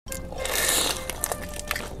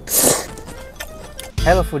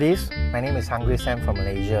Hello foodies, my name is Hungry Sam from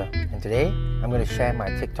Malaysia, and today I'm going to share my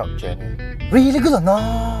TikTok journey. Really good or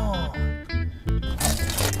not?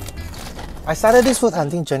 I started this food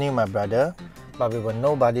hunting journey with my brother, but we were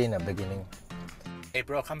nobody in the beginning. Hey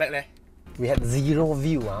bro, come back leh. We had zero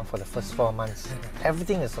view for the first 4 months.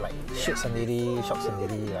 Everything is like shoot sendiri, shot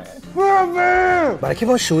sendiri. But I keep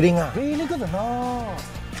on shooting. Really good or not?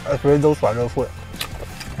 Especially those viral food.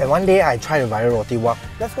 And one day I tried the viral roti wok.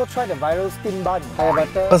 Let's go try the viral steam bun.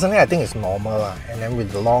 Personally, I think it's normal. And then with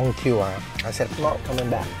the long queue, I said, not coming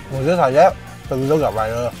back. Just like that, the video got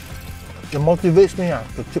viral. It motivates me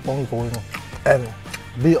to keep on going and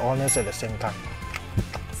be honest at the same time.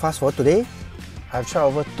 Fast forward today, I've tried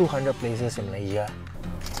over 200 places in Malaysia.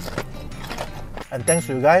 And thanks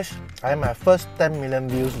to you guys, I have my first 10 million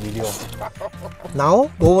views video. Now,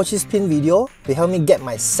 go watch this pin video to help me get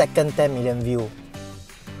my second 10 million view.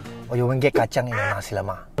 Or you won't get kacang in your nasi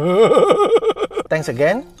lemak. Thanks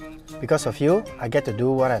again. Because of you, I get to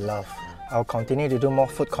do what I love. I'll continue to do more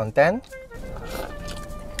food content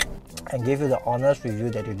and give you the honest review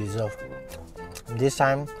that you deserve. And this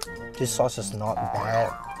time, this sauce is not bad.